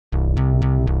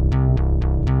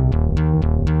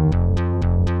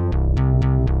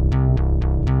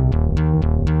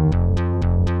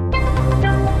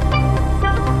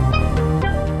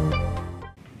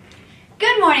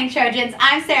Trojans.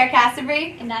 I'm Sarah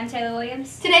Castlebury. And I'm Taylor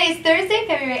Williams. Today is Thursday,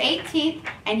 February 18th,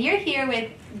 and you're here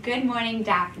with Good Morning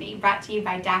Daphne, brought to you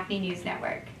by Daphne News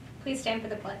Network. Please stand for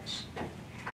the pledge.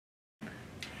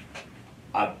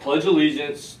 I pledge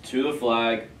allegiance to the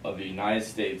flag of the United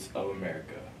States of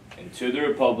America and to the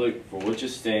republic for which it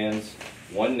stands,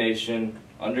 one nation,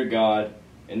 under God,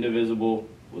 indivisible,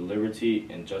 with liberty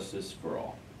and justice for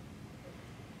all.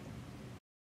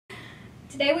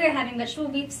 Today we are having vegetable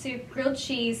beef soup, grilled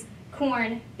cheese,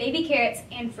 corn, baby carrots,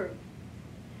 and fruit.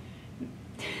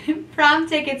 Prom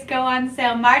tickets go on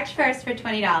sale March 1st for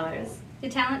 $20. The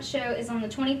talent show is on the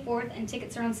 24th, and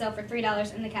tickets are on sale for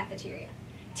 $3 in the cafeteria.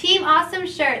 Team Awesome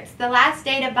shirts. The last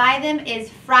day to buy them is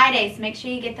Friday, so make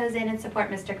sure you get those in and support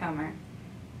Mr. Comer.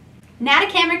 Now to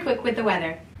Cameron Quick with the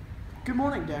weather. Good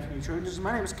morning, Daphne Trojans.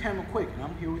 My name is Cameron Quick, and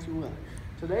I'm here with your weather.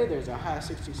 Today there's a high of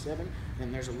 67,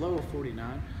 and there's a low of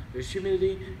 49. There's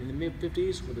humidity in the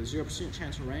mid-50s with a 0%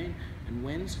 chance of rain, and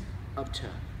winds up to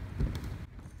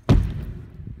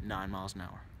 9 miles an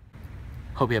hour.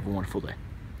 Hope you have a wonderful day.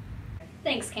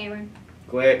 Thanks, Cameron.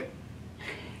 Quick.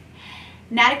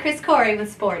 Now to Chris Corey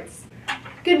with sports.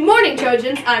 Good morning,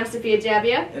 Trojans. I'm Sophia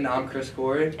Jabia. And I'm Chris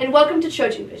Corey. And welcome to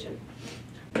Trojan Vision.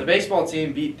 The baseball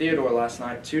team beat Theodore last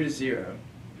night 2-0.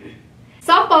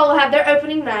 Softball will have their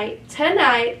opening night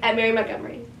tonight at Mary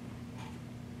Montgomery.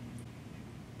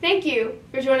 Thank you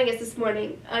for joining us this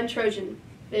morning on Trojan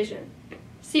Vision.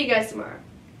 See you guys tomorrow.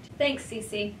 Thanks,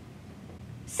 Cece.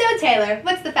 So Taylor,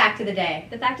 what's the fact of the day?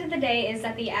 The fact of the day is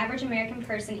that the average American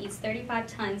person eats 35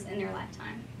 tons in their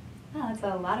lifetime. Oh, that's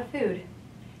a lot of food.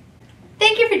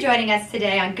 Thank you for joining us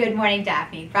today on Good Morning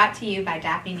Daphne, brought to you by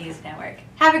Daphne News Network.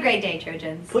 Have a great day,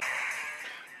 Trojans.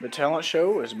 The talent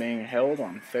show is being held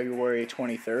on February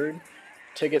 23rd.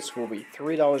 Tickets will be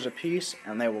 $3 a piece,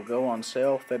 and they will go on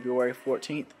sale February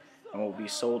 14th and will be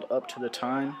sold up to the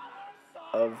time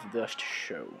of the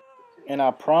show. And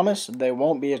I promise they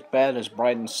won't be as bad as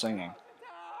Bryden's singing.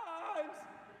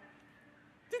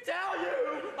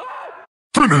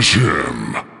 Finish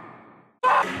him!